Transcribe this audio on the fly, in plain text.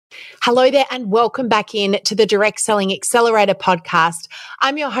Hello there and welcome back in to the Direct Selling Accelerator podcast.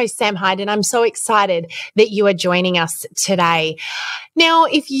 I'm your host, Sam Hyde, and I'm so excited that you are joining us today. Now,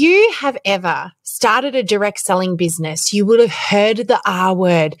 if you have ever started a direct selling business, you would have heard the R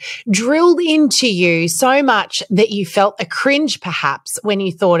word drilled into you so much that you felt a cringe perhaps when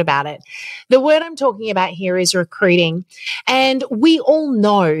you thought about it. The word I'm talking about here is recruiting. And we all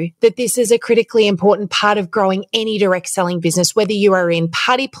know that this is a critically important part of growing any direct selling business, whether you are in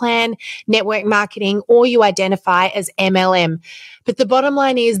party plan, network marketing, or you identify as MLM. But the bottom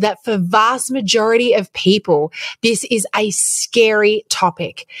line is that for vast majority of people, this is a scary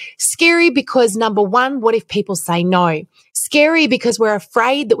topic. Scary because number one, what if people say no? Scary because we're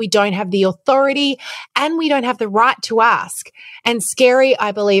afraid that we don't have the authority and we don't have the right to ask. And scary,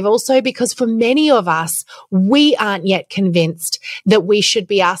 I believe, also because for many of us, we aren't yet convinced that we should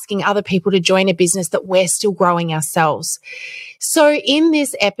be asking other people to join a business that we're still growing ourselves. So in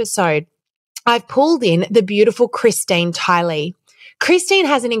this episode, I've pulled in the beautiful Christine Tylee. Christine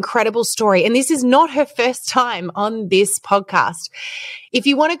has an incredible story, and this is not her first time on this podcast. If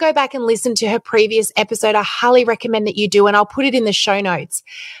you want to go back and listen to her previous episode, I highly recommend that you do, and I'll put it in the show notes.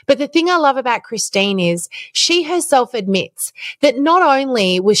 But the thing I love about Christine is she herself admits that not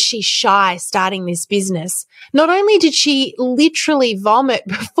only was she shy starting this business, not only did she literally vomit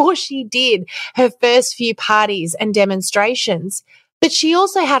before she did her first few parties and demonstrations, but she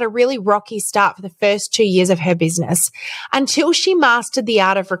also had a really rocky start for the first 2 years of her business until she mastered the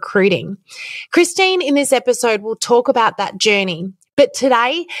art of recruiting. Christine in this episode will talk about that journey. But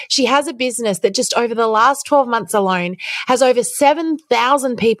today, she has a business that just over the last 12 months alone has over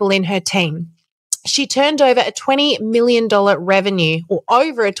 7,000 people in her team. She turned over a $20 million revenue or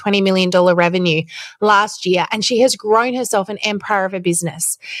over a $20 million revenue last year, and she has grown herself an empire of a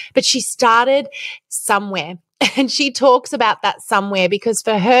business. But she started somewhere. And she talks about that somewhere because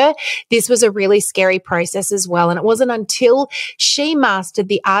for her, this was a really scary process as well. And it wasn't until she mastered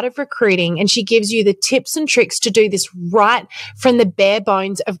the art of recruiting, and she gives you the tips and tricks to do this right from the bare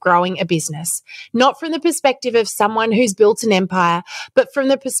bones of growing a business. Not from the perspective of someone who's built an empire, but from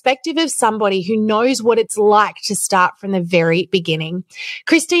the perspective of somebody who knows what it's like to start from the very beginning.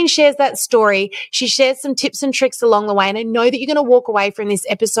 Christine shares that story. She shares some tips and tricks along the way. And I know that you're going to walk away from this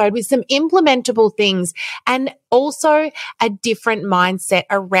episode with some implementable things and also a different mindset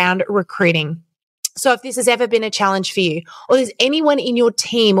around recruiting. So if this has ever been a challenge for you, or there's anyone in your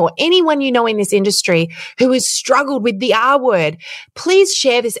team or anyone you know in this industry who has struggled with the R word, please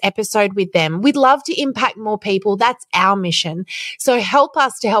share this episode with them. We'd love to impact more people. That's our mission. So help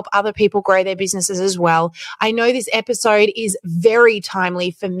us to help other people grow their businesses as well. I know this episode is very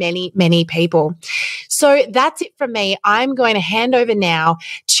timely for many, many people. So that's it from me. I'm going to hand over now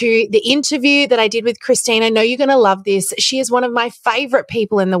to the interview that I did with Christine. I know you're going to love this. She is one of my favorite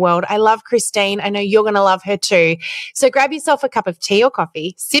people in the world. I love Christine. I know you're going to love her too. So grab yourself a cup of tea or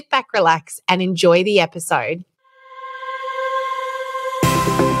coffee, sit back, relax, and enjoy the episode.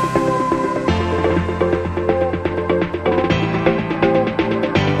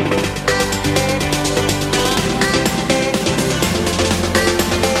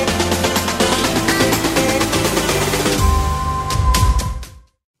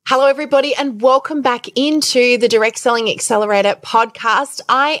 Hello, everybody, and welcome back into the Direct Selling Accelerator podcast.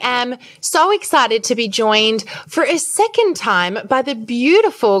 I am so excited to be joined for a second time by the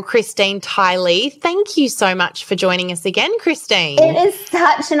beautiful Christine Tylee. Thank you so much for joining us again, Christine. It is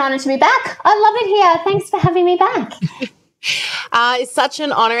such an honor to be back. I love it here. Thanks for having me back. It's such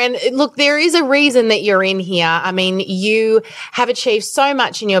an honor. And look, there is a reason that you're in here. I mean, you have achieved so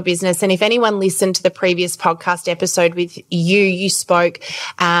much in your business. And if anyone listened to the previous podcast episode with you, you spoke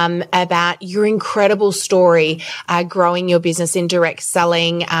about your incredible story growing your business in direct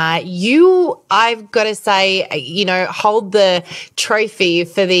selling. I've got to say, hold the trophy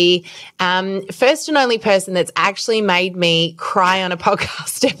for the first and only person that's actually made me cry on a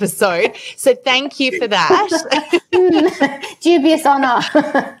podcast episode. So thank you for that. Dubious honor.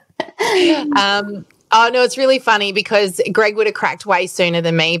 Oh, no, it's really funny because Greg would have cracked way sooner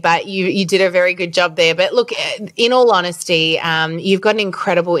than me, but you did a very good job there. But look, in all honesty, you've got an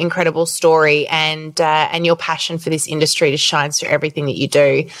incredible, incredible story and your passion for this industry just shines through everything that you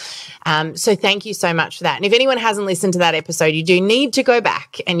do. So thank you so much for that. And if anyone hasn't listened to that episode, you do need to go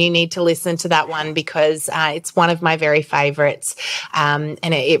back and you need to listen to that one because it's one of my very favorites. And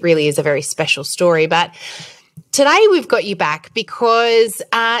it really is a very special story. But Today we've got you back because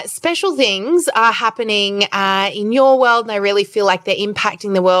special things are happening in your world, and I really feel like they're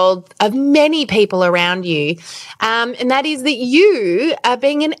impacting the world of many people around you. And that is that you,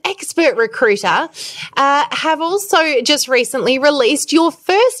 being an expert recruiter, have also just recently released your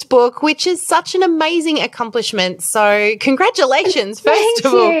first book, which is such an amazing accomplishment. So congratulations, first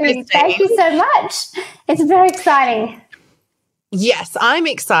of all, Christine. Thank you so much. It's very exciting. Yes, I'm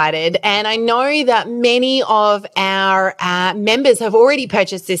excited. And I know that many of our members have already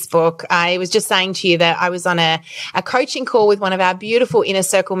purchased this book. I was just saying to you that I was on a coaching call with one of our beautiful Inner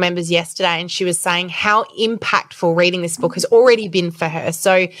Circle members yesterday, and she was saying how impactful reading this book has already been for her.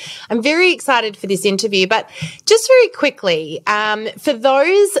 So I'm very excited for this interview. But just very quickly, for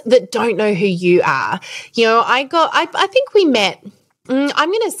those that don't know who you are, I think we met, I'm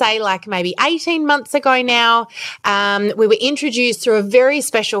going to say like maybe 18 months ago now. We were introduced through a very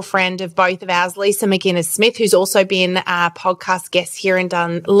special friend of both of ours, Lisa McGuinness-Smith, who's also been a podcast guest here and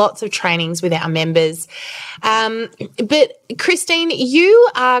done lots of trainings with our members. But Christine, you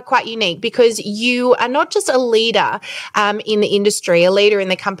are quite unique because you are not just a leader in the industry, a leader in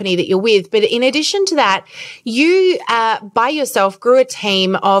the company that you're with, but in addition to that, you by yourself grew a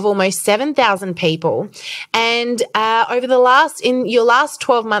team of almost 7,000 people, and in your last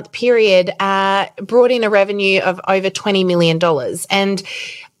 12-month period, brought in a revenue of over $20 million. And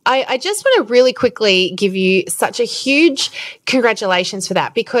I just want to really quickly give you such a huge congratulations for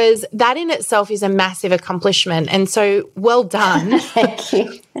that, because that in itself is a massive accomplishment. And so well done. Thank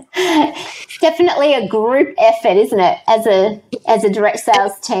you. Definitely a group effort, isn't it? As a direct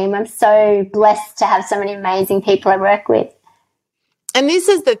sales team, I'm so blessed to have so many amazing people I work with. And this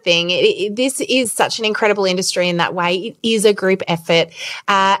is the thing. This is such an incredible industry in that way. It is a group effort,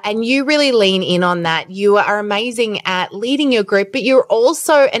 and you really lean in on that. You are amazing at leading your group, but you're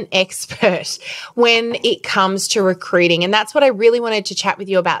also an expert when it comes to recruiting. And that's what I really wanted to chat with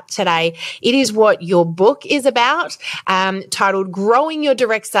you about today. It is what your book is about, titled Growing Your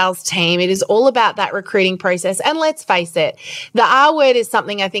Direct Sales Team. It is all about that recruiting process. And let's face it, the R word is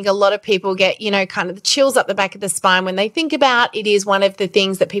something I think a lot of people get, kind of the chills up the back of the spine when they think about. It is one of the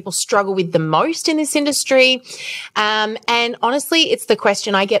things that people struggle with the most in this industry. And honestly, it's the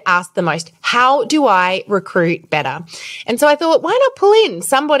question I get asked the most. How do I recruit better? And so I thought, why not pull in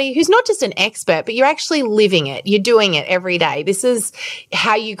somebody who's not just an expert, but you're actually living it. You're doing it every day. This is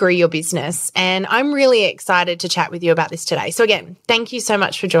how you grow your business. And I'm really excited to chat with you about this today. So again, thank you so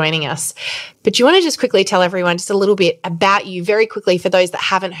much for joining us. But do you want to just quickly tell everyone just a little bit about you very quickly for those that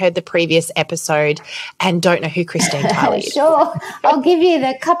haven't heard the previous episode and don't know who Christine Tyler is? Sure. I'll give you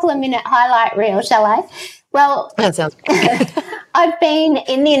the couple of minute highlight reel, shall I? Well, that sounds good. I've been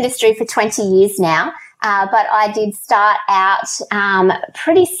in the industry for 20 years now, but I did start out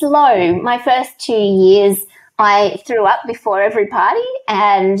pretty slow. My first 2 years, I threw up before every party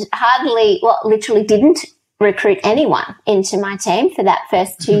and literally didn't recruit anyone into my team for that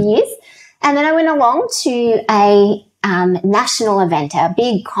first 2 years. And then I went along to a national event, a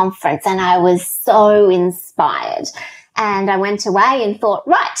big conference, and I was so inspired. And I went away and thought,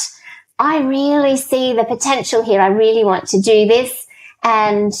 right, I really see the potential here. I really want to do this.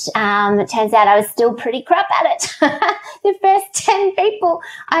 And it turns out I was still pretty crap at it. The first 10 people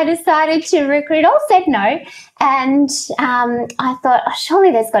I decided to recruit all said no. And I thought,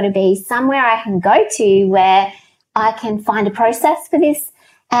 surely there's got to be somewhere I can go to where I can find a process for this.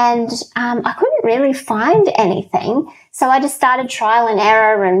 And I couldn't really find anything. So I just started trial and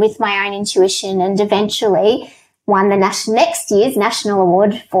error and with my own intuition, and eventually won the next year's national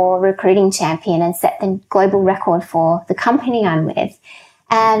award for recruiting champion and set the global record for the company I'm with.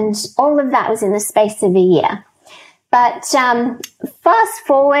 And all of that was in the space of a year. But fast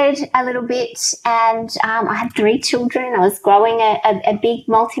forward a little bit, and I had 3 children. I was growing a big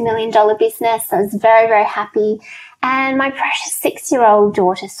multi-million-dollar business. I was very, very happy. And my precious 6-year-old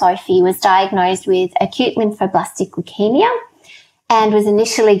daughter, Sophie, was diagnosed with acute lymphoblastic leukemia and was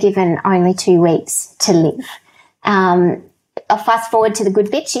initially given only 2 weeks to live. I'll fast forward to the good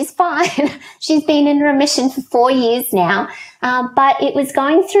bit. She's fine. She's been in remission for 4 years now. But it was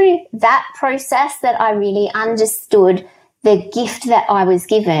going through that process that I really understood the gift that I was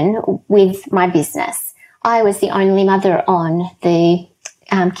given with my business. I was the only mother on the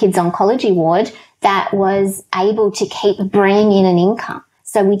kids oncology ward that was able to keep bringing in an income.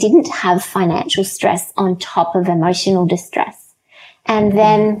 So we didn't have financial stress on top of emotional distress. And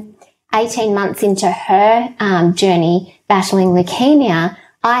then 18 months into her journey battling leukemia,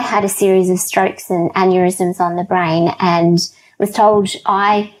 I had a series of strokes and aneurysms on the brain and was told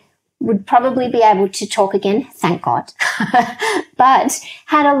I would probably be able to talk again, thank God, but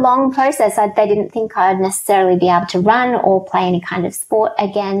had a long process. They didn't think I'd necessarily be able to run or play any kind of sport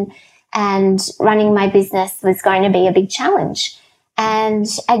again, and running my business was going to be a big challenge. And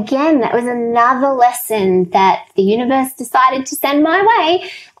again, that was another lesson that the universe decided to send my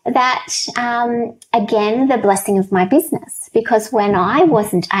way, that, again, the blessing of my business. Because when I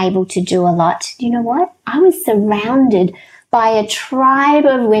wasn't able to do a lot, you know what? I was surrounded by a tribe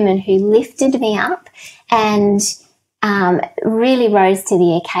of women who lifted me up and really rose to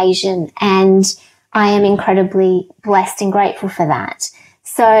the occasion. And I am incredibly blessed and grateful for that.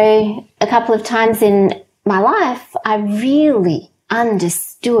 So a couple of times in my life, I really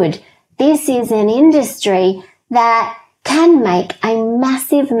understood this is an industry that can make a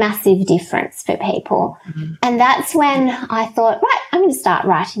massive, massive difference for people. Mm-hmm. And that's when I thought, right, I'm going to start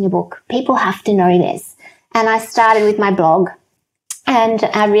writing a book. People have to know this. And I started with my blog, and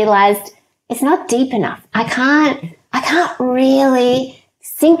I realized it's not deep enough. I can't really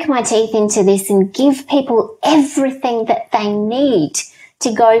sink my teeth into this and give people everything that they need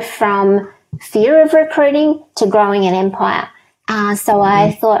to go from fear of recruiting to growing an empire. So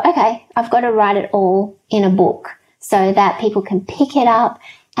I thought, okay, I've got to write it all in a book so that people can pick it up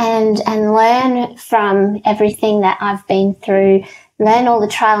and learn from everything that I've been through, learn all the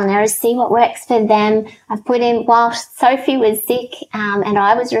trial and errors, see what works for them. I've put in, while Sophie was sick and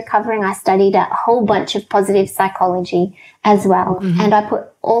I was recovering, I studied a whole bunch of positive psychology as well. Mm-hmm. And I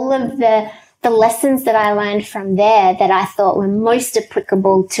put all of the lessons that I learned from there that I thought were most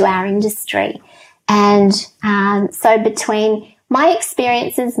applicable to our industry. And so between my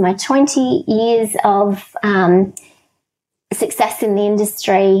experiences, my 20 years of success in the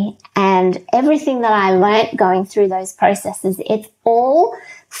industry and everything that I learnt going through those processes, it's all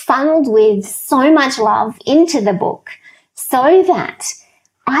funneled with so much love into the book so that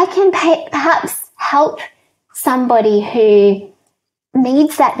I can perhaps help somebody who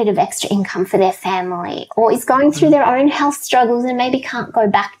needs that bit of extra income for their family, or is going through their own health struggles and maybe can't go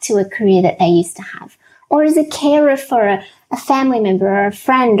back to a career that they used to have, or is a carer for a family member or a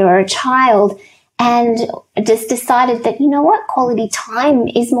friend or a child, and just decided that, you know what, quality time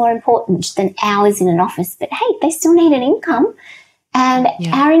is more important than hours in an office. But hey, they still need an income. And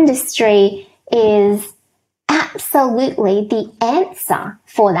our industry is absolutely the answer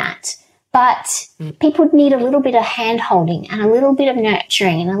for that. But people need a little bit of hand-holding and a little bit of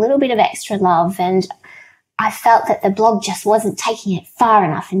nurturing and a little bit of extra love. And I felt that the blog just wasn't taking it far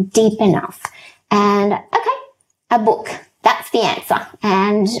enough and deep enough. And, okay, a book, that's the answer.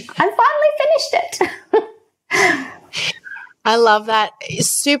 And I finally finished it. I love that.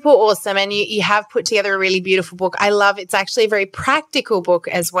 It's super awesome. And you have put together a really beautiful book. I love it's actually a very practical book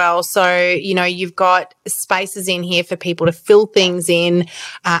as well. So, you know, you've got spaces in here for people to fill things in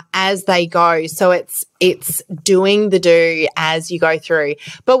as they go. So it's doing the do as you go through.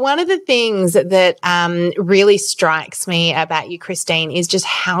 But one of the things that really strikes me about you, Christine, is just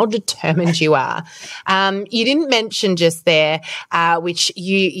how determined you are. You didn't mention just there, which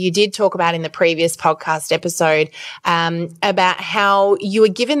you did talk about in the previous podcast episode, about how you were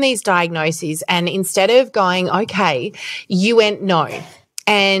given these diagnoses, and instead of going, okay, you went no.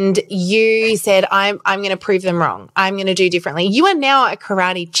 And you said, I'm going to prove them wrong. I'm going to do differently. You are now a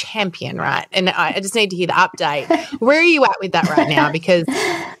karate champion, right? And I just need to hear the update. Where are you at with that right now? Because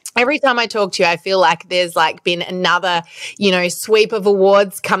every time I talk to you, I feel like there's like been another, you know, sweep of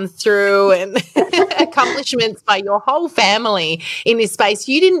awards come through and accomplishments by your whole family in this space.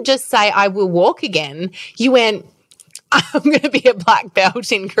 You didn't just say, I will walk again. You went, I'm going to be a black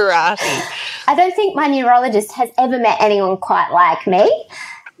belt in karate. I don't think my neurologist has ever met anyone quite like me.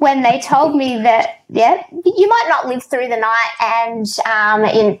 When they told me that, you might not live through the night and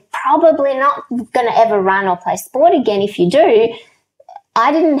you're probably not going to ever run or play sport again if you do,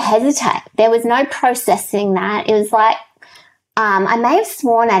 I didn't hesitate. There was no processing that. It was like, I may have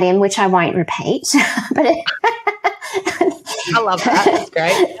sworn at him, which I won't repeat, but I love that. That's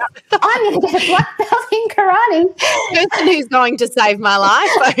great. I'm going to get a black belt in karate. Person who's going to save my life.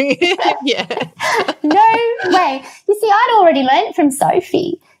 Yeah. No way. You see, I'd already learned from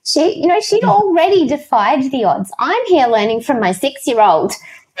Sophie. She'd already defied the odds. I'm here learning from my 6-year-old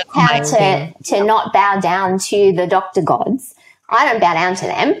how to not bow down to the doctor gods. I don't bow down to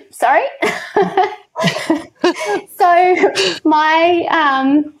them. Sorry. So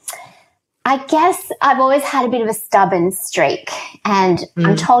I guess I've always had a bit of a stubborn streak, and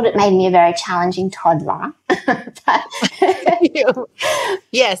I'm told it made me a very challenging toddler.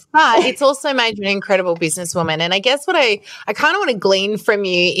 Yes, but it's also made you an incredible businesswoman. And I guess what I kind of want to glean from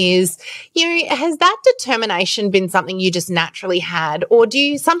you is, has that determination been something you just naturally had, or do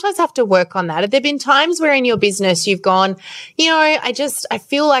you sometimes have to work on that? Have there been times where in your business you've gone, I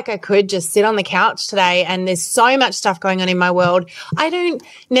feel like I could just sit on the couch today and there's so much stuff going on in my world. I don't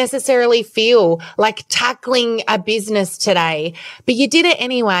necessarily feel like tackling a business today, but you did it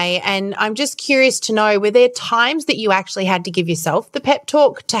anyway. And I'm just curious to know, were there times that you actually had to give yourself the pep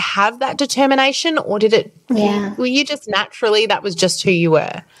talk to have that determination, or were you just naturally, that was just who you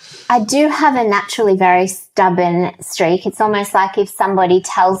were? I do have a naturally very stubborn streak. It's almost like if somebody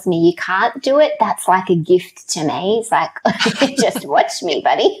tells me you can't do it, that's like a gift to me. It's like, just watch me,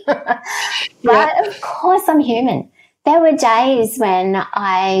 buddy. But of course I'm human. There were days when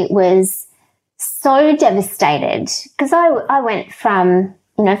I was so devastated because I went from,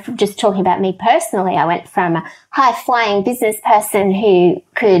 just talking about me personally, I went from a high-flying business person who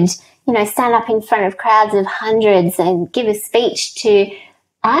could, stand up in front of crowds of hundreds and give a speech to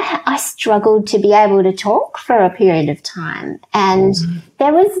I struggled to be able to talk for a period of time. And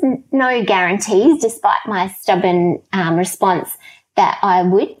there was no guarantees, despite my stubborn response, that I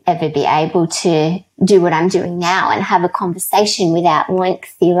would ever be able to do what I'm doing now and have a conversation without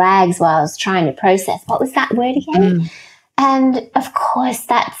lengthy lags while I was trying to process. What was that word again? And of course,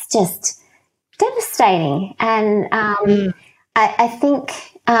 that's just devastating. And I think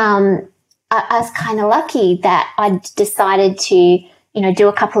I was kind of lucky that I decided to, do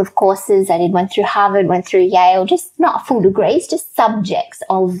a couple of courses. I did one through Harvard, one through Yale, just not full degrees, just subjects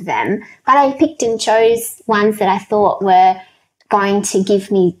of them. But I picked and chose ones that I thought were going to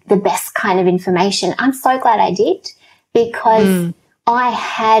give me the best kind of information. I'm so glad I did, because I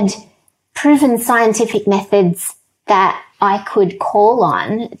had proven scientific methods that I could call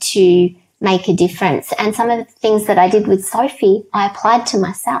on to make a difference. And some of the things that I did with Sophie, I applied to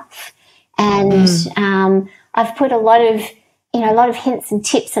myself. And I've put a lot of hints and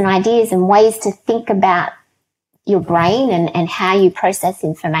tips and ideas and ways to think about your brain and how you process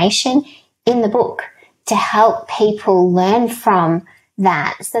information in the book to help people learn from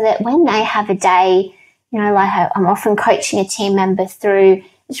that, so that when they have a day, like I'm often coaching a team member through,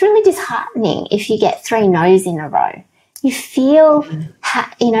 it's really disheartening if you get 3 no's in a row. You feel,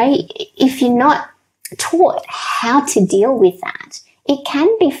 if you're not taught how to deal with that, it can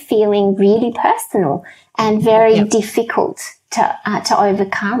be feeling really personal and very difficult to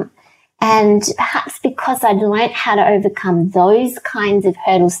overcome. And perhaps because I'd learned how to overcome those kinds of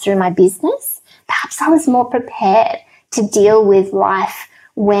hurdles through my business, perhaps I was more prepared to deal with life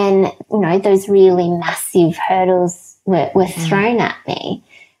when, those really massive hurdles were thrown at me.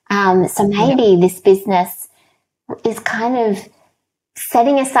 So maybe this business is kind of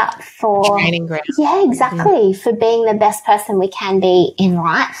setting us up for training ground. Yeah, exactly. For being the best person we can be in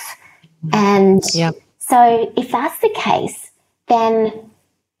life. And so if that's the case, then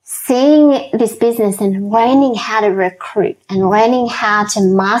seeing this business and learning how to recruit and learning how to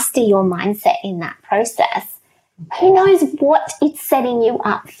master your mindset in that process, who knows what it's setting you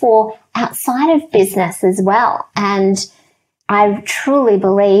up for outside of business as well. And I truly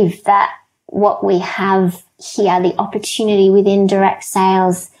believe that what we have here, the opportunity within direct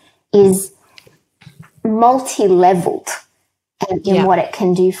sales, is multi-leveled in what it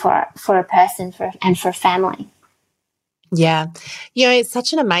can do for a person and for a family. Yeah. It's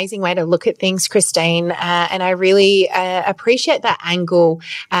such an amazing way to look at things, Christine. And I really appreciate that angle.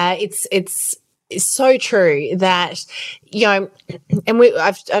 It's so true that, and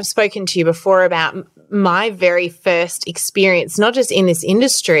I've spoken to you before about my very first experience, not just in this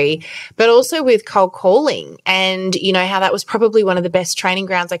industry, but also with cold calling, and, how that was probably one of the best training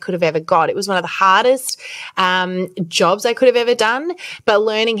grounds I could have ever got. It was one of the hardest jobs I could have ever done, but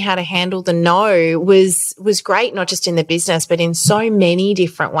learning how to handle the no was great, not just in the business, but in so many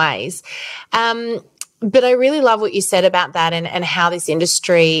different ways. But I really love what you said about that and how this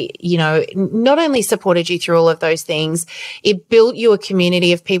industry, not only supported you through all of those things, it built you a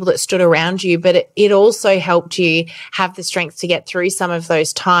community of people that stood around you, but it also helped you have the strength to get through some of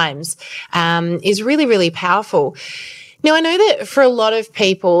those times, is really, really powerful. Now, I know that for a lot of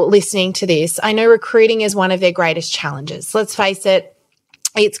people listening to this, I know recruiting is one of their greatest challenges. Let's face it.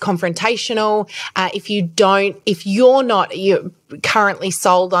 It's confrontational. If you're currently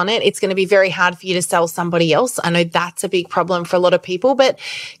sold on it, it's going to be very hard for you to sell somebody else. I know that's a big problem for a lot of people. But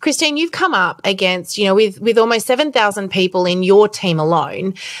Christine, you've come up against, with almost 7,000 people in your team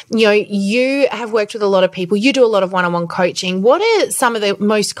alone, you have worked with a lot of people. You do a lot of one-on-one coaching. What are some of the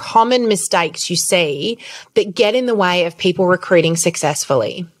most common mistakes you see that get in the way of people recruiting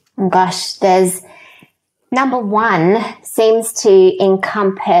successfully? Gosh, there's number one seems to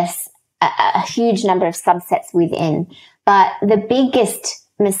encompass a huge number of subsets within. But the biggest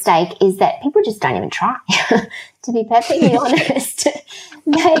mistake is that people just don't even try. To be perfectly honest,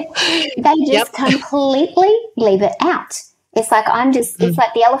 they just completely leave it out. It's like it's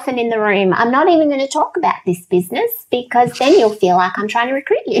like the elephant in the room. I'm not even going to talk about this business because then you'll feel like I'm trying to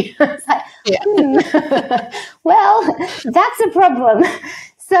recruit you. It's like, well, that's a problem.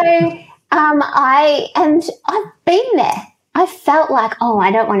 So I've been there. I felt like,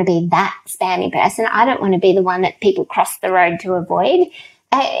 I don't want to be that spammy person. I don't want to be the one that people cross the road to avoid.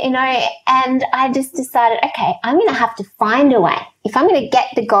 And I just decided, okay, I'm going to have to find a way. If I'm going to get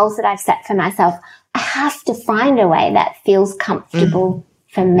the goals that I've set for myself, I have to find a way that feels comfortable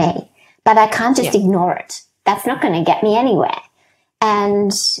for me. But I can't just ignore it. That's not going to get me anywhere.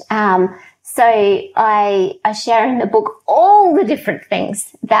 And so I share in the book all the different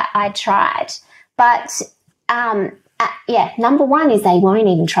things that I tried. But number one is they won't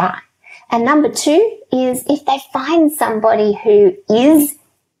even try. And number two is if they find somebody who is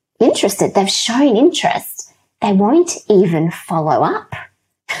interested, they've shown interest, they won't even follow up.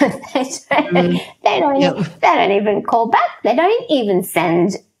 They don't even call back. They don't even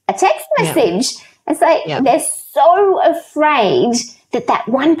send a text message. It's like they're so afraid that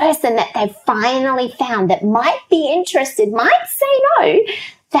one person that they've finally found that might be interested, might say no,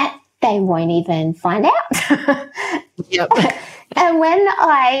 that they won't even find out. And when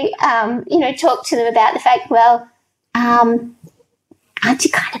I, talk to them about the fact, well, aren't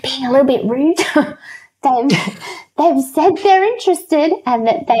you kind of being a little bit rude? They've said they're interested and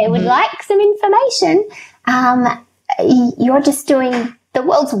that they would like some information. You're just doing the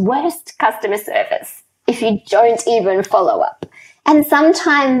world's worst customer service if you don't even follow up. And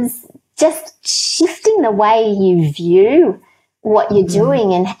sometimes just shifting the way you view what you're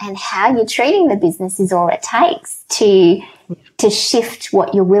doing and how you're treating the business is all it takes to shift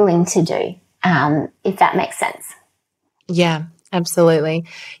what you're willing to do, if that makes sense. Yeah, absolutely.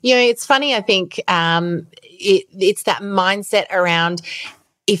 It's funny, I think it's that mindset around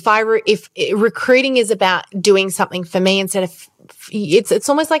if recruiting is about doing something for me instead of it's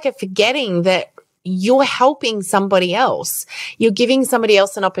almost like a forgetting that you're helping somebody else. You're giving somebody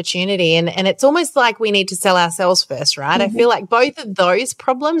else an opportunity. And it's almost like we need to sell ourselves first, right? I feel like both of those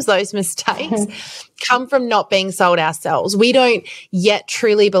problems, those mistakes come from not being sold ourselves. We don't yet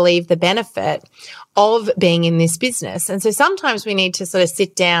truly believe the benefit of being in this business. And so sometimes we need to sort of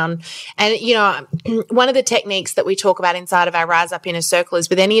sit down and, one of the techniques that we talk about inside of our Rise Up Inner Circle is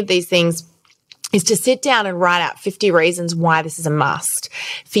with any of these things is to sit down and write out 50 reasons why this is a must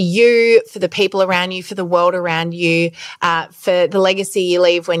for you, for the people around you, for the world around you, for the legacy you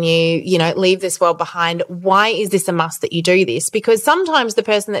leave when you leave this world behind. Why is this a must that you do this? Because sometimes the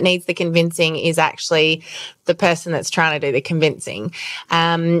person that needs the convincing is actually the person that's trying to do the convincing.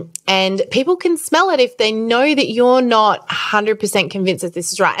 And people can smell it if they know that you're not 100% convinced that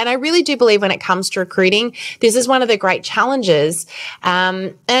this is right. And I really do believe when it comes to recruiting, this is one of the great challenges.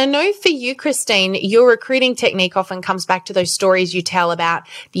 And I know for you, Christine, your recruiting technique often comes back to those stories you tell about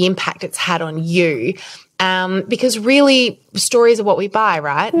the impact it's had on you. Because really stories are what we buy,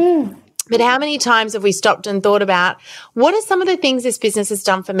 right? But how many times have we stopped and thought about what are some of the things this business has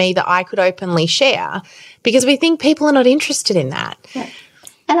done for me that I could openly share? Because we think people are not interested in that. Yeah.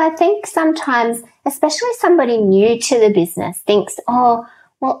 And I think sometimes, especially somebody new to the business thinks, oh,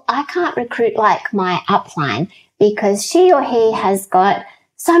 well, I can't recruit like my upline because she or he has got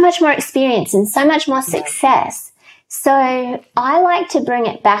so much more experience and so much more success. So I like to bring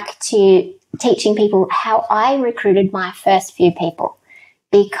it back to teaching people how I recruited my first few people.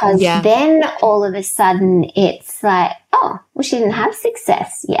 Because then all of a sudden it's like, oh, well, she didn't have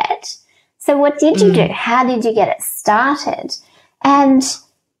success yet. So what did you do? How did you get it started? And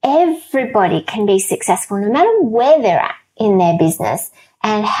everybody can be successful no matter where they're at in their business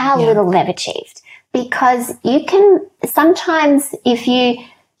and how little they've achieved. Because you can sometimes, if you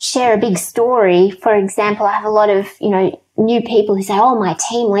share a big story, for example, I have a lot of, new people who say, oh, my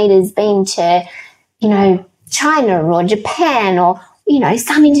team leader's been to, China or Japan or,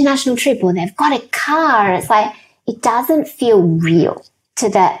 some international trip, or they've got a car. And it's like, it doesn't feel real to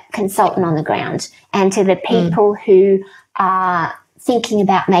that consultant on the ground and to the people who are thinking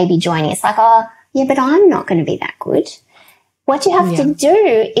about maybe joining. It's like, oh, yeah, but I'm not going to be that good. What you have to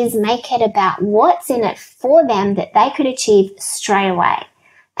do is make it about what's in it for them that they could achieve straight away.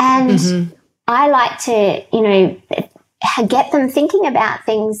 And I like to, get them thinking about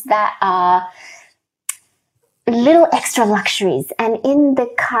things that are little extra luxuries. And in the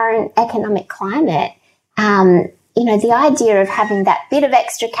current economic climate, the idea of having that bit of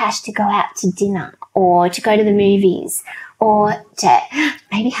extra cash to go out to dinner or to go to the movies or to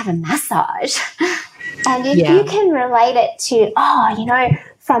maybe have a massage. And if you can relate it to,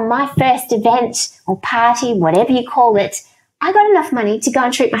 from my first event or party, whatever you call it, I got enough money to go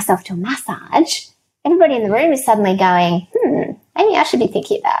and treat myself to a massage. Everybody in the room is suddenly going, maybe I should be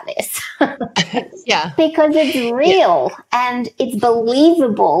thinking about this. Because it's real and it's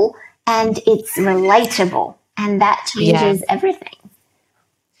believable and it's relatable, and that changes everything.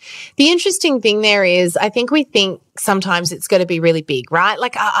 The interesting thing there is I think we think sometimes it's got to be really big, right?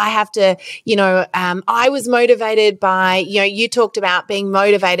 Like I have to, I was motivated by, you talked about being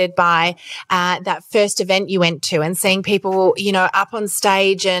motivated by that first event you went to and seeing people, up on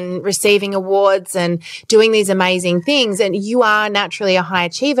stage and receiving awards and doing these amazing things. And you are naturally a high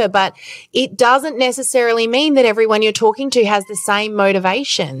achiever, but it doesn't necessarily mean that everyone you're talking to has the same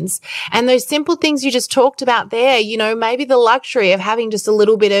motivations. And those simple things you just talked about there, maybe the luxury of having just a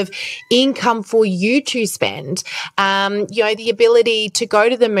little bit of income for you to spend, the ability to go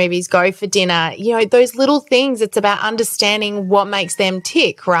to the movies, go for dinner, those little things. It's about understanding what makes them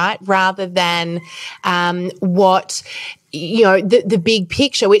tick, right? Rather than what, the big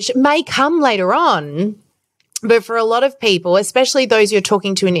picture, which may come later on. But for a lot of people, especially those you're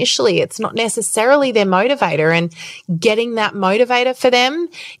talking to initially, it's not necessarily their motivator, and getting that motivator for them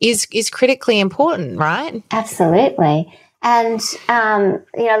is critically important, right? Absolutely. And,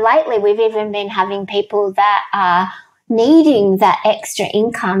 lately we've even been having people that are needing that extra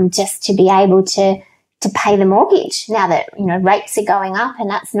income just to be able to pay the mortgage now that, rates are going up, and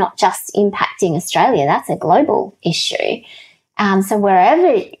that's not just impacting Australia, that's a global issue. So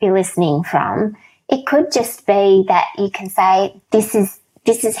wherever you're listening from, it could just be that you can say, this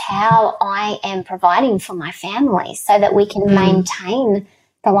is how I am providing for my family so that we can maintain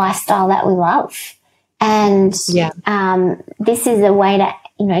the lifestyle that we love. And this is a way to,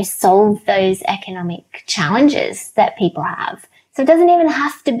 solve those economic challenges that people have. So it doesn't even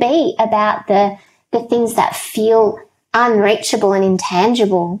have to be about the things that feel unreachable and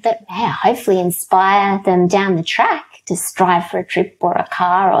intangible that hopefully inspire them down the track to strive for a trip or a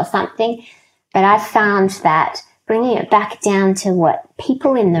car or something. But I've found that bringing it back down to what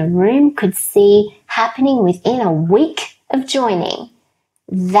people in the room could see happening within a week of joining,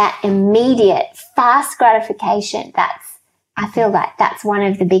 that immediate, fast gratification, I feel like that's one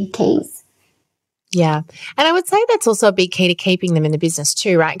of the big keys. Yeah. And I would say that's also a big key to keeping them in the business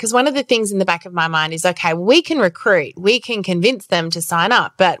too, right? Because one of the things in the back of my mind is, okay, we can recruit, we can convince them to sign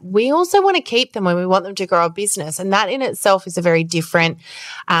up, but we also want to keep them when we want them to grow a business. And that in itself is a very different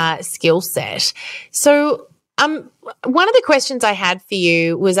skill set. So one of the questions I had for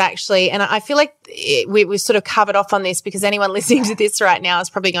you was actually, and I feel like we sort of covered off on this because anyone listening to this right now is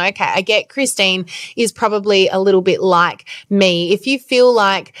probably going, okay, I get Christine is probably a little bit like me. If you feel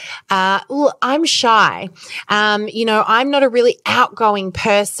like, I'm shy, I'm not a really outgoing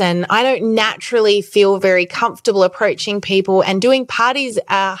person. I don't naturally feel very comfortable approaching people, and doing parties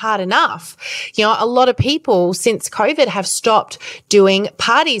are hard enough. A lot of people since COVID have stopped doing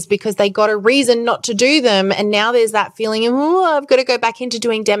parties because they got a reason not to do them. And now there's that feeling of, I've got to go back into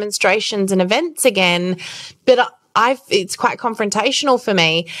doing demonstrations and events again. But it's quite confrontational for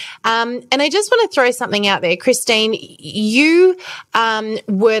me. And I just want to throw something out there. Christine, you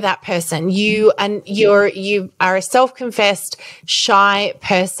were that person. You are a self-confessed shy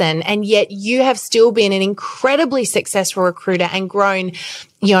person, and yet you have still been an incredibly successful recruiter and grown,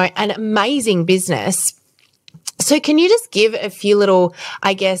 an amazing business. So can you just give a few little,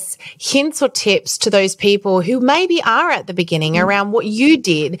 I guess, hints or tips to those people who maybe are at the beginning around what you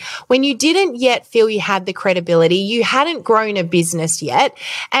did when you didn't yet feel you had the credibility, you hadn't grown a business yet,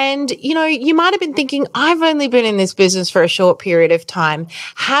 and, you might have been thinking, I've only been in this business for a short period of time.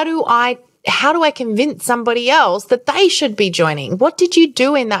 How do I convince somebody else that they should be joining? What did you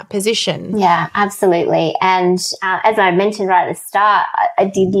do in that position? Yeah, absolutely. And as I mentioned right at the start, I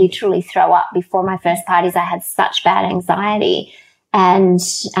did literally throw up before my first parties. I had such bad anxiety. And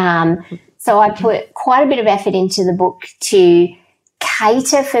so I put quite a bit of effort into the book to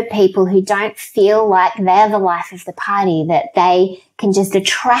cater for people who don't feel like they're the life of the party, that they can just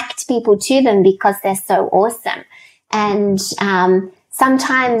attract people to them because they're so awesome. And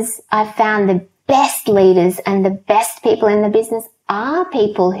sometimes I've found the best leaders and the best people in the business are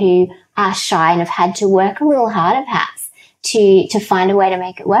people who are shy and have had to work a little harder perhaps to find a way to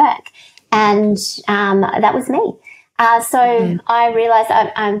make it work. And that was me. So I realized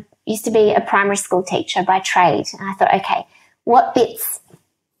I used to be a primary school teacher by trade. And I thought, okay, what bits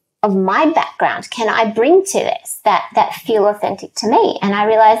of my background can I bring to this that feel authentic to me? And I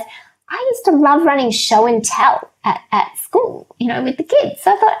realized I used to love running show and tell at school, with the kids.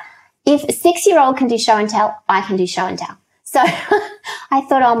 So I thought, if a 6-year-old can do show and tell, I can do show and tell. So I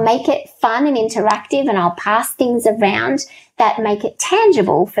thought I'll make it fun and interactive, and I'll pass things around that make it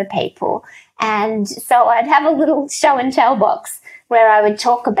tangible for people. And so I'd have a little show and tell box where I would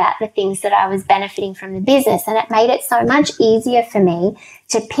talk about the things that I was benefiting from the business. And it made it so much easier for me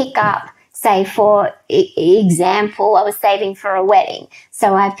to pick up, say, for example, I was saving for a wedding.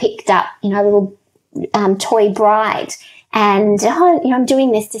 So I picked up, a little toy bride, and, I'm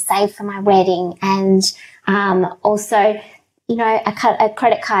doing this to save for my wedding. And also, a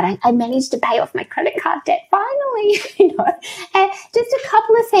credit card. I managed to pay off my credit card debt finally, and just a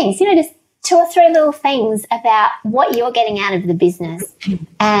couple of things, just 2 or 3 little things about what you're getting out of the business.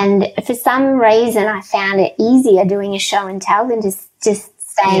 And for some reason, I found it easier doing a show and tell than just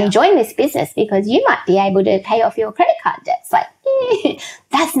saying, join this business because you might be able to pay off your credit card debts. Like,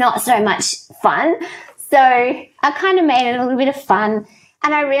 that's not so much fun. So I kind of made it a little bit of fun.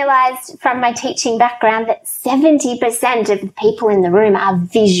 And I realized from my teaching background that 70% of the people in the room are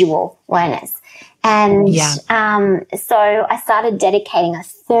visual learners. And so I started dedicating a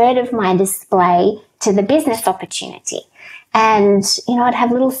third of my display to the business opportunity. And, I'd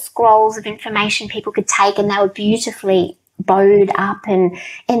have little scrolls of information people could take, and they were beautifully bowed up and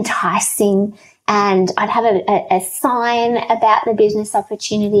enticing. And I'd have a sign about the business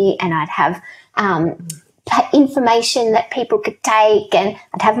opportunity, and I'd have information that people could take, and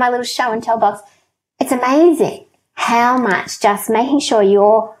I'd have my little show and tell box. It's amazing how much just making sure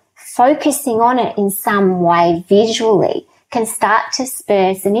you're focusing on it in some way visually can start to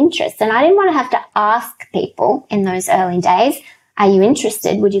spur some interest. And I didn't want to have to ask people in those early days, are you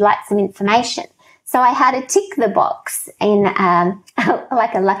interested? Would you like some information? So I had to tick the box in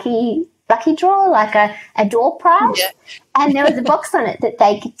like a lucky draw, like a door prize. Yeah. And there was a box on it that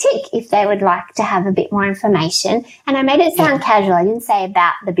they could tick if they would like to have a bit more information. And I made it sound casual. I didn't say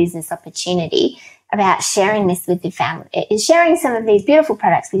about the business opportunity, about sharing this with your family, sharing some of these beautiful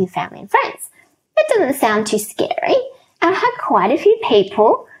products with your family and friends. It doesn't sound too scary. And I had quite a few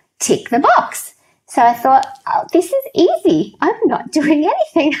people tick the box. So I thought, this is easy. I'm not doing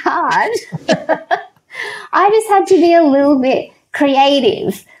anything hard. I just had to be a little bit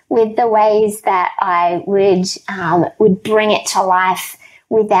creative with the ways that I would bring it to life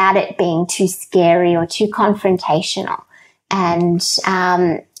without it being too scary or too confrontational. And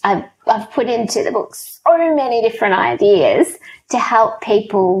I've put into the book so many different ideas to help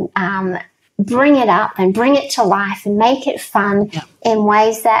people bring it up and bring it to life and make it fun in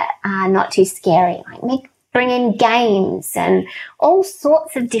ways that are not too scary. Like bring in games and all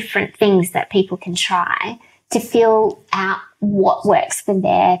sorts of different things that people can try to feel out what works for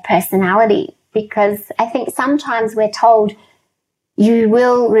their personality. Because I think sometimes we're told, you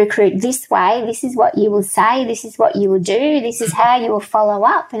will recruit this way, this is what you will say, this is what you will do, this is how you will follow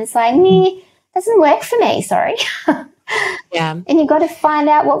up. And it's like, doesn't work for me, sorry. And you've got to find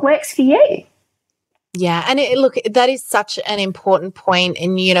out what works for you. Yeah. And look, that is such an important point.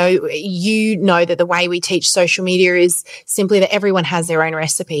 And, you know that the way we teach social media is simply that everyone has their own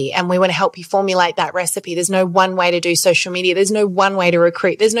recipe, and we want to help you formulate that recipe. There's no one way to do social media. There's no one way to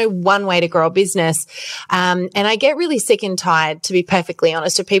recruit. There's no one way to grow a business. And I get really sick and tired, to be perfectly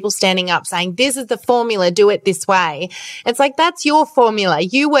honest, of people standing up saying, this is the formula, do it this way. It's like, that's your formula.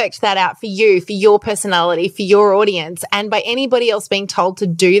 You worked that out for you, for your personality, for your audience. And by anybody else being told to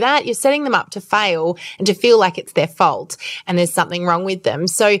do that, you're setting them up to fail and to feel like it's their fault and there's something wrong with them.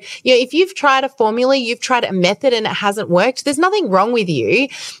 So, if you've tried a formula, you've tried a method and it hasn't worked, there's nothing wrong with you.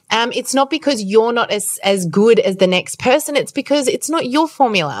 It's not because you're not as good as the next person. It's because it's not your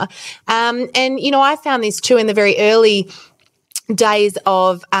formula. And, I found this too in the very early days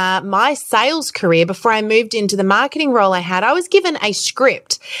of my sales career. Before I moved into the marketing role I had, I was given a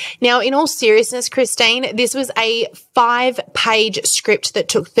script. Now, in all seriousness, Christine, this was a 5-page script that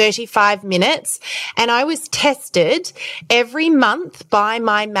took 35 minutes, and I was tested every month by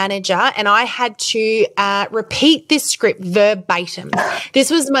my manager, and I had to repeat this script verbatim. This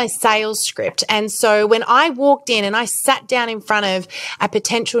was my sales script. And so when I walked in and I sat down in front of a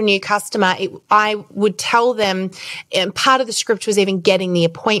potential new customer, I would tell them, and part of the script was even getting the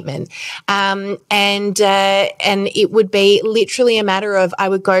appointment. And it would be literally a matter of, I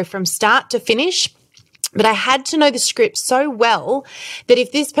would go from start to finish But I had to know the script so well that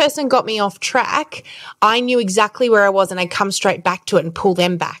if this person got me off track, I knew exactly where I was and I'd come straight back to it and pull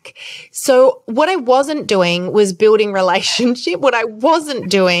them back. So what I wasn't doing was building relationship. What I wasn't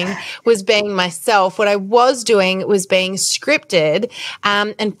doing was being myself. What I was doing was being scripted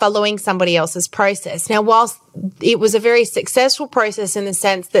and following somebody else's process. Now, whilst it was a very successful process in the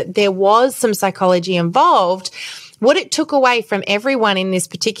sense that there was some psychology involved, what it took away from everyone in this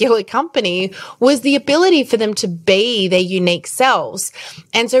particular company was the ability for them to be their unique selves.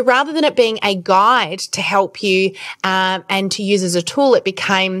 And so rather than it being a guide to help you and to use as a tool, it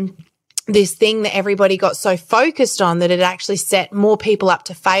became this thing that everybody got so focused on that it actually set more people up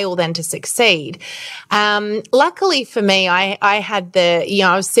to fail than to succeed. Luckily for me, I had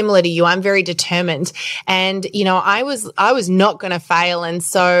I was similar to you. I'm very determined and, I was not going to fail. And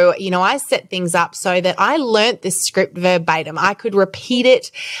so, I set things up so that I learnt this script verbatim. I could repeat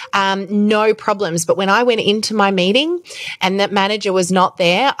it, no problems. But when I went into my meeting and that manager was not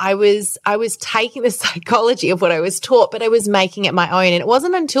there, I was taking the psychology of what I was taught, but I was making it my own. And it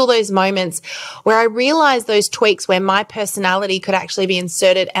wasn't until those moments where I realized those tweaks where my personality could actually be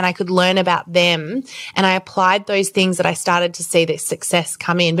inserted and I could learn about them and I applied those things that I started to see this success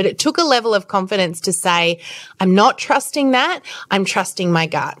come in. But it took a level of confidence to say, I'm not trusting that, I'm trusting my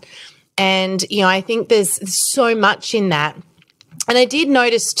gut. And, I think there's so much in that. And I did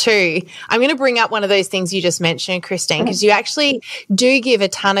notice too, I'm going to bring up one of those things you just mentioned, Christine, because you actually do give a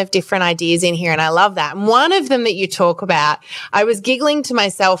ton of different ideas in here and I love that. And one of them that you talk about, I was giggling to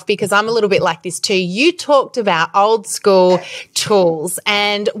myself because I'm a little bit like this too. You talked about old school tools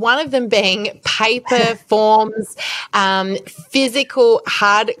and one of them being paper forms, physical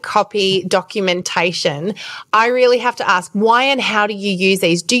hard copy documentation. I really have to ask, why and how do you use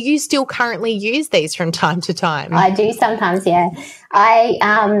these? Do you still currently use these from time to time? I do sometimes, yeah.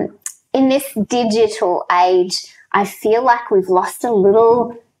 In this digital age, I feel like we've lost a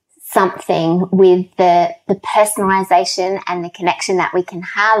little something with the personalization and the connection that we can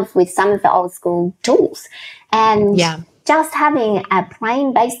have with some of the old school tools. And just having a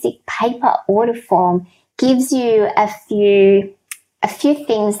plain basic paper order form gives you a few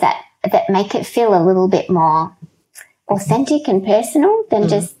things that make it feel a little bit more authentic and personal than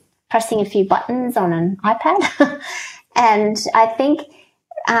just pressing a few buttons on an iPad. And I think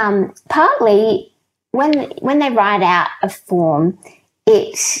partly when they write out a form,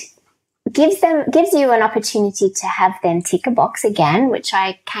 it gives you an opportunity to have them tick a box again, which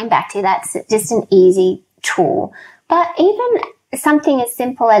I came back to. That's just an easy tool. But even something as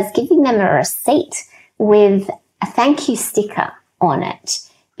simple as giving them a receipt with a thank you sticker on it,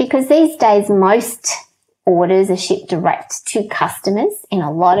 because these days most orders are shipped direct to customers in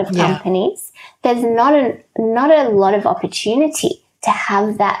a lot of companies. There's not a lot of opportunity to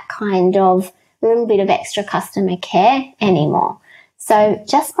have that kind of little bit of extra customer care anymore. So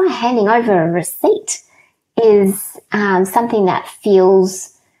just by handing over a receipt is something that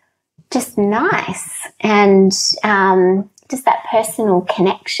feels just nice and just that personal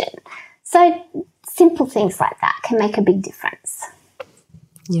connection. So simple things like that can make a big difference.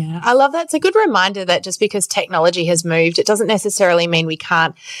 Yeah, I love that. It's a good reminder that just because technology has moved, it doesn't necessarily mean we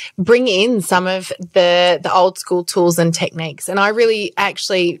can't bring in some of the old school tools and techniques. And I really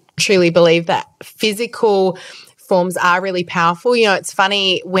actually truly believe that physical forms are really powerful. It's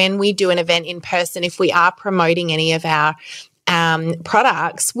funny when we do an event in person, if we are promoting any of our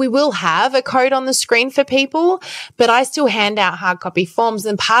products, we will have a code on the screen for people, but I still hand out hard copy forms.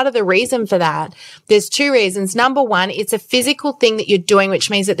 And part of the reason for that, there's two reasons. Number one, it's a physical thing that you're doing, which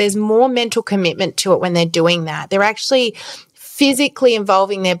means that there's more mental commitment to it when they're doing that. They're actually physically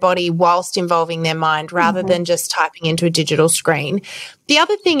involving their body whilst involving their mind rather than just typing into a digital screen. The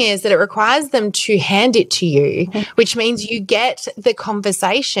other thing is that it requires them to hand it to you, which means you get the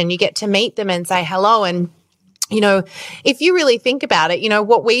conversation, you get to meet them and say hello. And if you really think about it,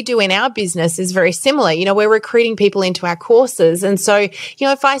 what we do in our business is very similar. We're recruiting people into our courses. And so,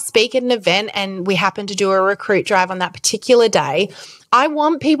 if I speak at an event and we happen to do a recruit drive on that particular day, I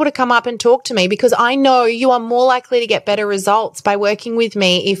want people to come up and talk to me because I know you are more likely to get better results by working with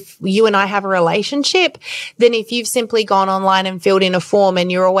me if you and I have a relationship than if you've simply gone online and filled in a form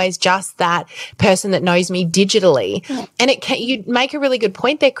and you're always just that person that knows me digitally. Yeah. And you make a really good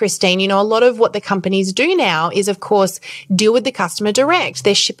point there, Christine. A lot of what the companies do now is, of course, deal with the customer direct.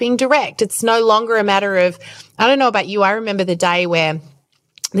 They're shipping direct. It's no longer a matter of, I don't know about you, I remember the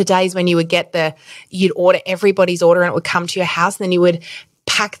days when you would you'd order everybody's order and it would come to your house and then you would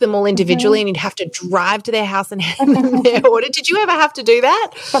pack them all individually and you'd have to drive to their house and hand them their order. Did you ever have to do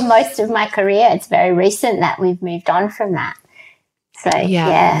that? For most of my career, it's very recent that we've moved on from that. So,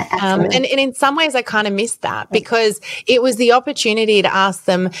 yeah absolutely. And in some ways I kind of missed that because it was the opportunity to ask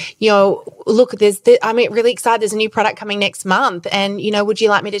them, you know, look, I'm really excited. There's a new product coming next month and, you know, would you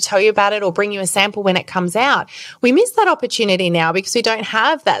like me to tell you about it or bring you a sample when it comes out? We miss that opportunity now because we don't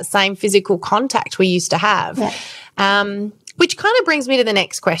have that same physical contact we used to have. Yeah. Which kind of brings me to the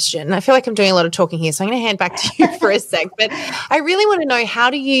next question. I feel like I'm doing a lot of talking here, so I'm going to hand back to you for a sec. But I really want to know, how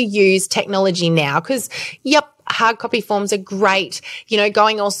do you use technology now? Because, hard copy forms are great. You know,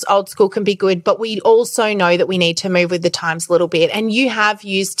 going old school can be good, but we also know that we need to move with the times a little bit. And you have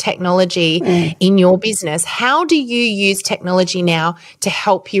used technology in your business. How do you use technology now to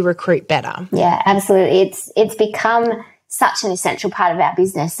help you recruit better? Yeah, absolutely. It's become such an essential part of our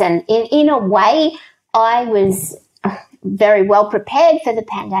business. And in a way, I was very well prepared for the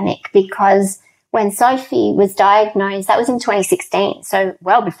pandemic because when Sophie was diagnosed, that was in 2016, so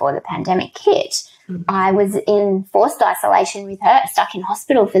well before the pandemic hit, I was in forced isolation with her, stuck in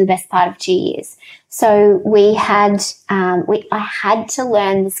hospital for the best part of 2 years. So I had to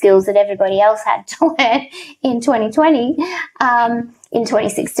learn the skills that everybody else had to learn in 2020, in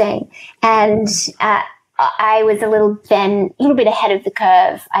 2016. And I was a little bit ahead of the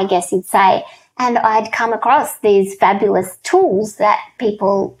curve, I guess you'd say. And I'd come across these fabulous tools that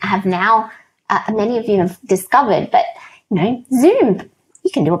people have now, many of you have discovered, but, you know, Zoom. You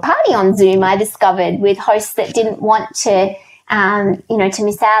can do a party on Zoom, I discovered, with hosts that didn't want to, to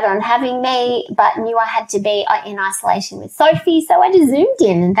miss out on having me, but knew I had to be in isolation with Sophie. So I just Zoomed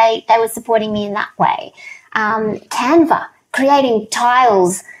in and they were supporting me in that way. Canva, creating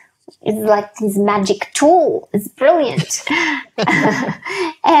tiles is like this magic tool. It's brilliant.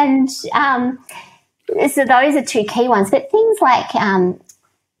 And so those are two key ones. But things like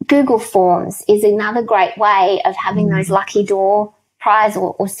Google Forms is another great way of having those lucky door prize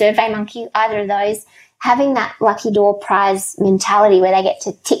or SurveyMonkey, either of those, having that lucky door prize mentality where they get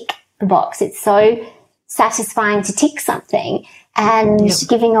to tick the box. It's so satisfying to tick something and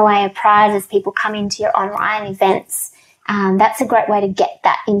giving away a prize as people come into your online events. That's a great way to get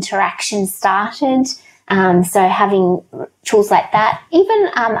that interaction started. So having tools like that. Even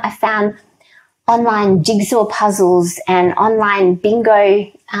I found online jigsaw puzzles and online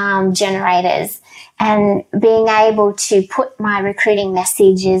bingo generators, and being able to put my recruiting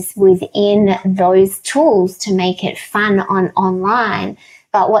messages within those tools to make it fun online.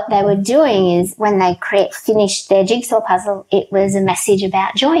 But what they were doing is when they finished their jigsaw puzzle, it was a message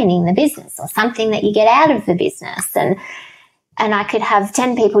about joining the business or something that you get out of the business. And I could have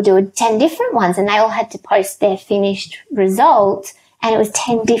 10 people do 10 different ones, and they all had to post their finished result, and it was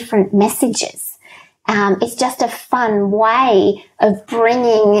 10 different messages. It's just a fun way of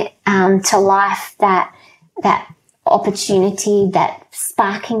bringing to life that opportunity, that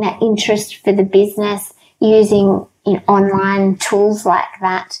sparking that interest for the business using online tools like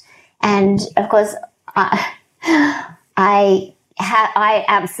that. And of course, I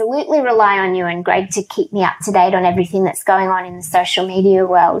absolutely rely on you and Greg to keep me up to date on everything that's going on in the social media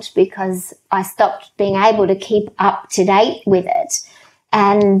world, because I stopped being able to keep up to date with it.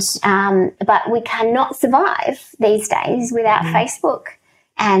 And but we cannot survive these days without Facebook.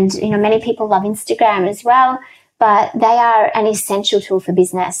 And many people love Instagram as well, but they are an essential tool for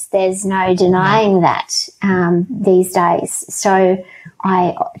business. There's no denying that these days. So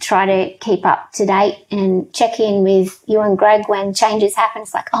I try to keep up to date and check in with you and Greg when changes happen.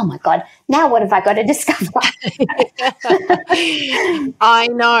 It's like, oh my God, now what have I got to discover? I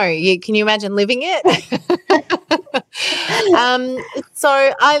know. Can you imagine living it? So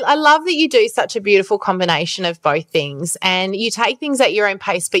I love that you do such a beautiful combination of both things, and you take things at your own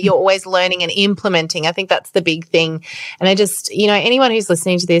pace, but you're always learning and implementing. I think that's the big thing. And I just, anyone who's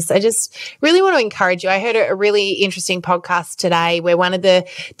listening to this, I just really want to encourage you. I heard a really interesting podcast today where one of the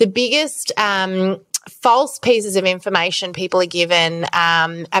biggest false pieces of information people are given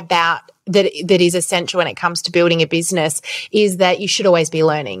about that is essential when it comes to building a business is that you should always be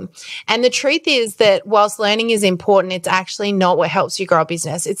learning. And the truth is that whilst learning is important, it's actually not what helps you grow a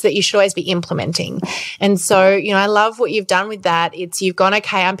business. It's that you should always be implementing. And so, I love what you've done with that. You've gone,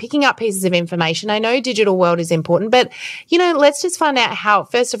 okay, I'm picking up pieces of information. I know digital world is important, but, let's just find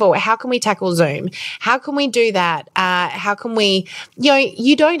out first of all, how can we tackle Zoom? How can we do that? How can we,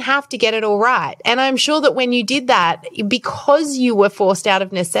 you don't have to get it all right. And I'm sure that when you did that, because you were forced out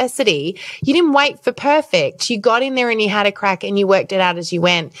of necessity, you didn't wait for perfect. You got in there and you had a crack and you worked it out as you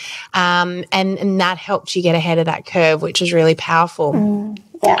went. And that helped you get ahead of that curve, which is really powerful.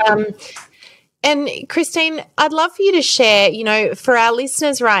 And Christine, I'd love for you to share, for our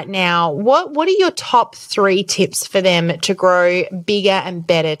listeners right now, what are your top 3 tips for them to grow bigger and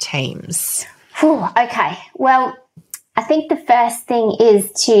better teams? Okay. Well, I think the first thing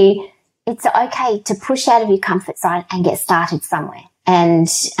is it's okay to push out of your comfort zone and get started somewhere, and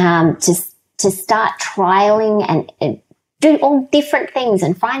to start trialing and do all different things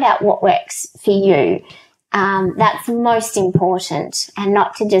and find out what works for you. That's most important, and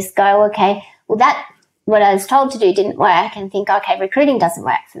not to just go, okay, well, what I was told to do didn't work, and think, okay, recruiting doesn't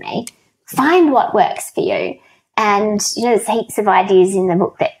work for me. Find what works for you. And, there's heaps of ideas in the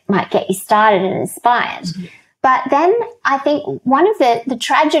book that might get you started and inspired. Mm-hmm. But then I think one of the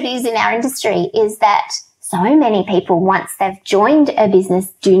tragedies in our industry is that so many people, once they've joined a business,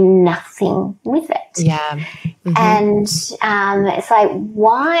 do nothing with it. Yeah. Mm-hmm. And it's like,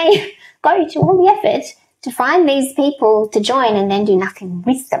 why go to all the effort to find these people to join and then do nothing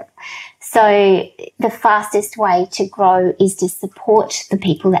with them? So the fastest way to grow is to support the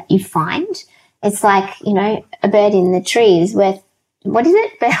people that you find. It's like, a bird in the tree is worth, what is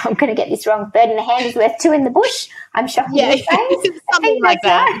it? I'm going to get this wrong. Bird in the hand is worth two in the bush. I'm shocking you saying. Something like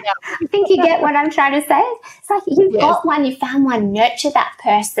that. Right. Yeah. I think you get what I'm trying to say. It's like you've got one, you found one, nurture that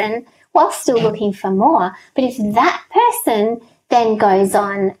person while still looking for more. But if that person then goes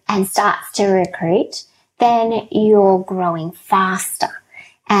on and starts to recruit, then you're growing faster.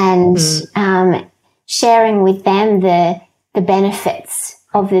 And sharing with them the benefits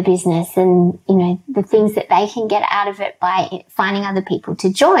of the business and, the things that they can get out of it by finding other people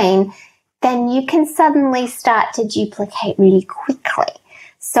to join, then you can suddenly start to duplicate really quickly.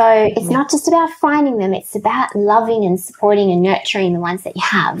 So it's not just about finding them, it's about loving and supporting and nurturing the ones that you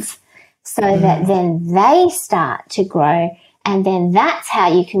have, so that then they start to grow, and then that's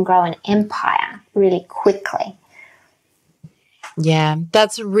how you can grow an empire really quickly. Yeah,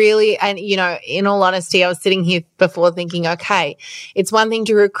 that's really, and in all honesty, I was sitting here before thinking, okay, it's one thing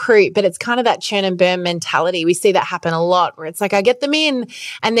to recruit, but it's kind of that churn and burn mentality. We see that happen a lot, where it's like, I get them in,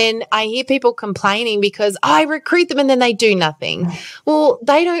 and then I hear people complaining because I recruit them and then they do nothing. Well,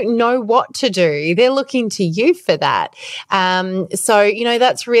 they don't know what to do. They're looking to you for that. So,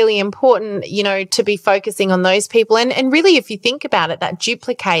 that's really important, to be focusing on those people. And really, if you think about it, that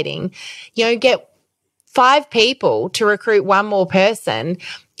duplicating, get 5 people to recruit one more person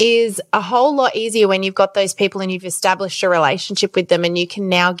is a whole lot easier when you've got those people and you've established a relationship with them, and you can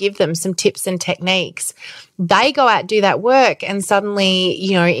now give them some tips and techniques. They go out, do that work, and suddenly,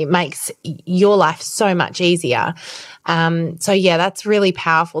 it makes your life so much easier. So yeah, that's really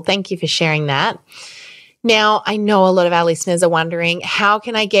powerful. Thank you for sharing that. Now, I know a lot of our listeners are wondering, how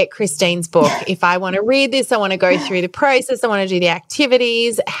can I get Christine's book? If I want to read this, I want to go through the process, I want to do the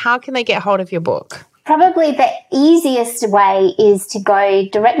activities, how can they get hold of your book? Probably the easiest way is to go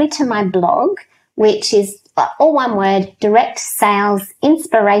directly to my blog, which is all one word,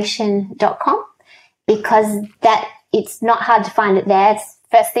 directsalesinspiration.com, because it's not hard to find it there. It's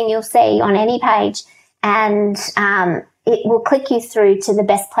the first thing you'll see on any page, and it will click you through to the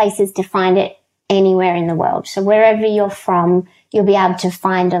best places to find it anywhere in the world. So wherever you're from, you'll be able to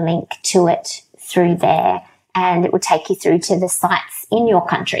find a link to it through there, and it will take you through to the sites in your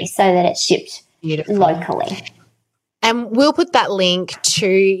country so that it's shipped locally. And we'll put that link to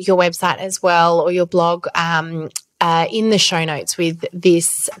your website as well, or your blog, in the show notes with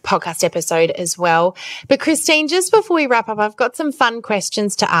this podcast episode as well. But Christine, just before we wrap up, I've got some fun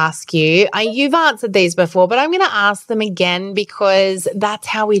questions to ask you. You've answered these before, but I'm going to ask them again because that's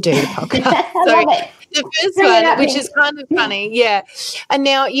how we do the podcast. I love it. The first one, which is kind of funny, yeah. And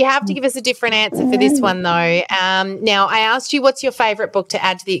now you have to give us a different answer for this one, though. Now, I asked you what's your favourite book to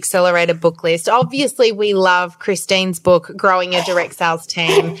add to the Accelerator book list. Obviously, we love Christine's book, Growing a Direct Sales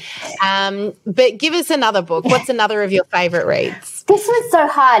Team. But give us another book. What's another of your favourite reads? This was so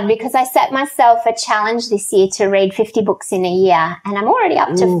hard because I set myself a challenge this year to read 50 books in a year, and I'm already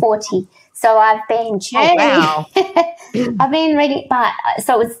up to 40. So I've been churning. Oh, wow. I've been reading,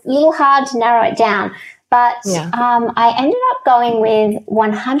 so it was a little hard to narrow it down. But I ended up going with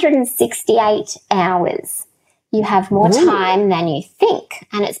 168 hours. You have more time than you think.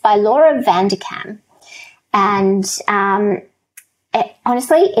 And it's by Laura Vanderkam. And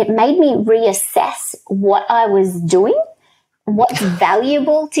honestly, it made me reassess what I was doing, what's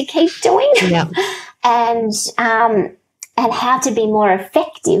valuable to keep doing, and how to be more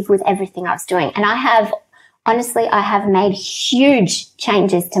effective with everything I was doing. And I have made huge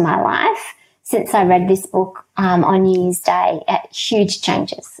changes to my life since I read this book on New Year's Day. Huge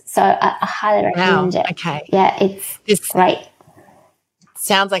changes. So I highly recommend it. Okay. Yeah, it's great.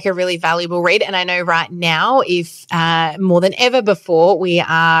 sounds like a really valuable read. And I know right now, if more than ever before,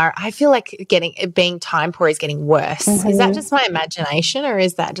 I feel like being time poor is getting worse. Is that just my imagination, or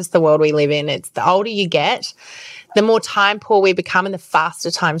is that just the world we live in? It's the older you get, the more time poor we become and the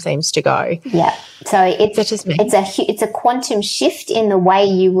faster time seems to go. Yeah. So it's a quantum shift in the way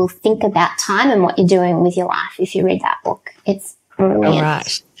you will think about time and what you're doing with your life if you read that book. It's brilliant. All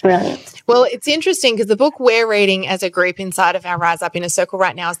right. Brilliant. Well, it's interesting because the book we're reading as a group inside of our Rise Up Inner Circle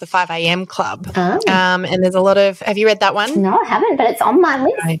right now is the 5 a.m. Club. Oh. And there's a lot of – have you read that one? No, I haven't, but it's on my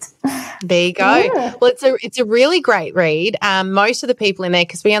list. Right. There you go. Yeah. Well, it's a really great read. Most of the people in there,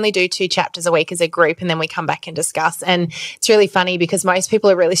 because we only do 2 chapters a week as a group and then we come back and discuss. And it's really funny because most people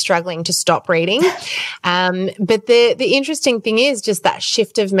are really struggling to stop reading. But the interesting thing is just that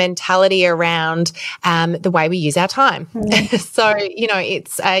shift of mentality around the way we use our time. So,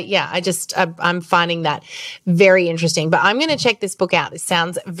 it's I'm finding that very interesting. But I'm going to check this book out. This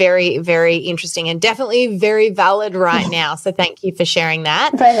sounds very, very interesting and definitely very valid right now. So thank you for sharing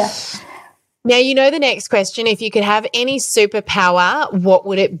that. Pleasure. Now, the next question, if you could have any superpower, what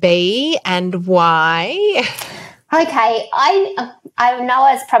would it be and why? Okay, I know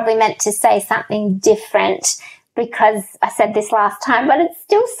I was probably meant to say something different because I said this last time, but it's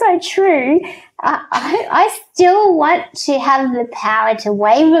still so true. I still want to have the power to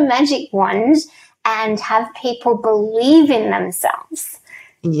wave a magic wand and have people believe in themselves.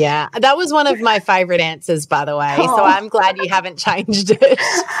 Yeah, that was one of my favorite answers, by the way. So I'm glad you haven't changed it.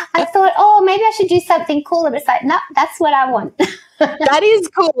 I thought, maybe I should do something cooler. But it's like, no, that's what I want. That is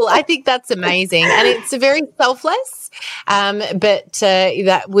cool. I think that's amazing. And it's very selfless, but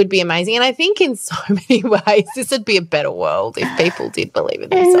that would be amazing. And I think in so many ways, this would be a better world if people did believe in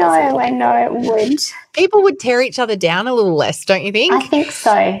themselves. I know it would. People would tear each other down a little less, don't you think? I think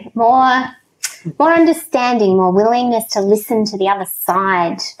so. More understanding, more willingness to listen to the other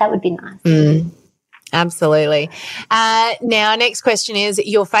side. That would be nice. Absolutely. Now, next question is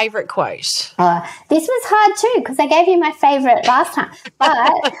your favourite quote. This was hard too because I gave you my favourite last time.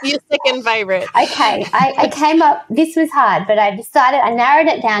 But your second favourite. Okay. I came up, this was hard, but I narrowed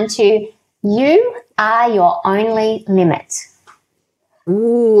it down to you are your only limit.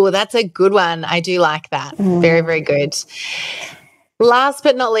 Ooh, that's a good one. I do like that. Very, very good. Last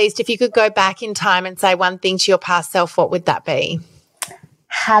but not least, if you could go back in time and say one thing to your past self, what would that be?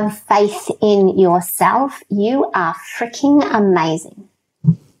 Have faith in yourself. You are freaking amazing.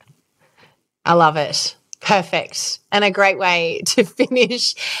 I love it. Perfect. And a great way to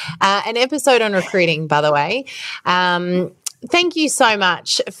finish an episode on recruiting, by the way. Thank you so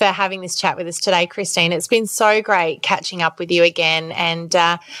much for having this chat with us today, Christine. It's been so great catching up with you again. And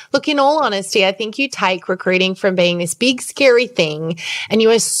look, in all honesty, I think you take recruiting from being this big, scary thing, and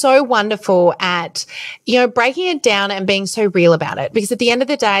you are so wonderful at, breaking it down and being so real about it. Because at the end of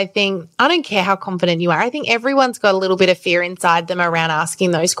the day, I don't care how confident you are. I think everyone's got a little bit of fear inside them around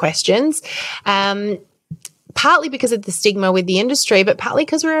asking those questions. Partly because of the stigma with the industry, but partly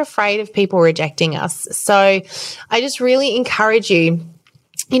because we're afraid of people rejecting us. So I just really encourage you,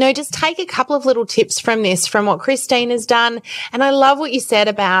 just take a couple of little tips from what Christine has done. And I love what you said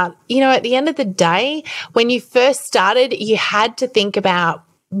about, at the end of the day, when you first started, you had to think about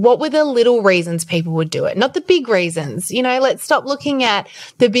what were the little reasons people would do it, not the big reasons. Let's stop looking at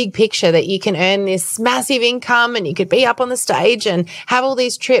the big picture that you can earn this massive income and you could be up on the stage and have all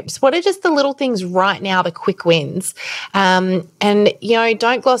these trips. What are just the little things right now, the quick wins? And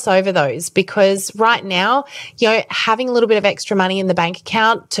don't gloss over those, because right now, having a little bit of extra money in the bank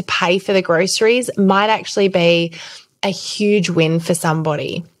account to pay for the groceries might actually be a huge win for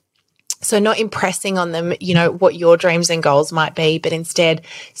somebody. So not impressing on them, what your dreams and goals might be, but instead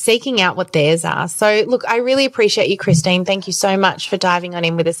seeking out what theirs are. So look, I really appreciate you, Christine. Thank you so much for diving on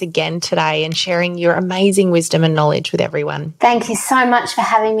in with us again today and sharing your amazing wisdom and knowledge with everyone. Thank you so much for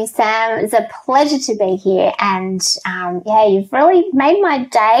having me, Sam. It's a pleasure to be here. And you've really made my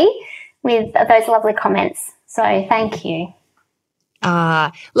day with those lovely comments. So thank you.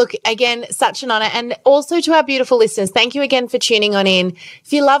 Look, again, such an honor. And also to our beautiful listeners, thank you again for tuning on in.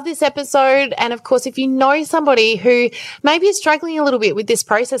 If you love this episode, and of course, if you know somebody who maybe is struggling a little bit with this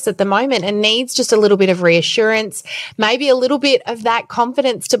process at the moment and needs just a little bit of reassurance, maybe a little bit of that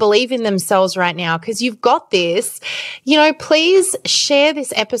confidence to believe in themselves right now, because you've got this, please share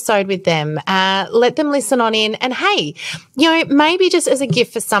this episode with them. Let them listen on in. And hey, maybe just as a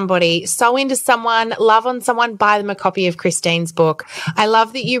gift for somebody, sew into someone, love on someone, buy them a copy of Christine's book. I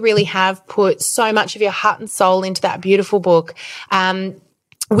love that you really have put so much of your heart and soul into that beautiful book.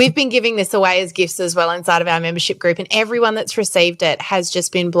 We've been giving this away as gifts as well inside of our membership group, and everyone that's received it has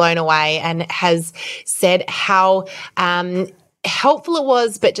just been blown away and has said how helpful it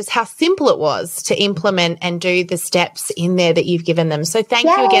was, but just how simple it was to implement and do the steps in there that you've given them. So thank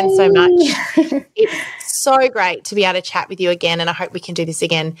you again so much. It's so great to be able to chat with you again, and I hope we can do this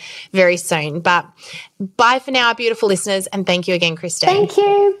again very soon. But bye for now, beautiful listeners, and thank you again, Christine. Thank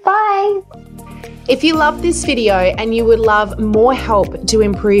you. Bye. If you love this video and you would love more help to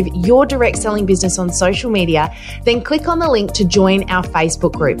improve your direct selling business on social media, then click on the link to join our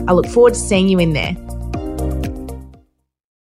Facebook group. I look forward to seeing you in there.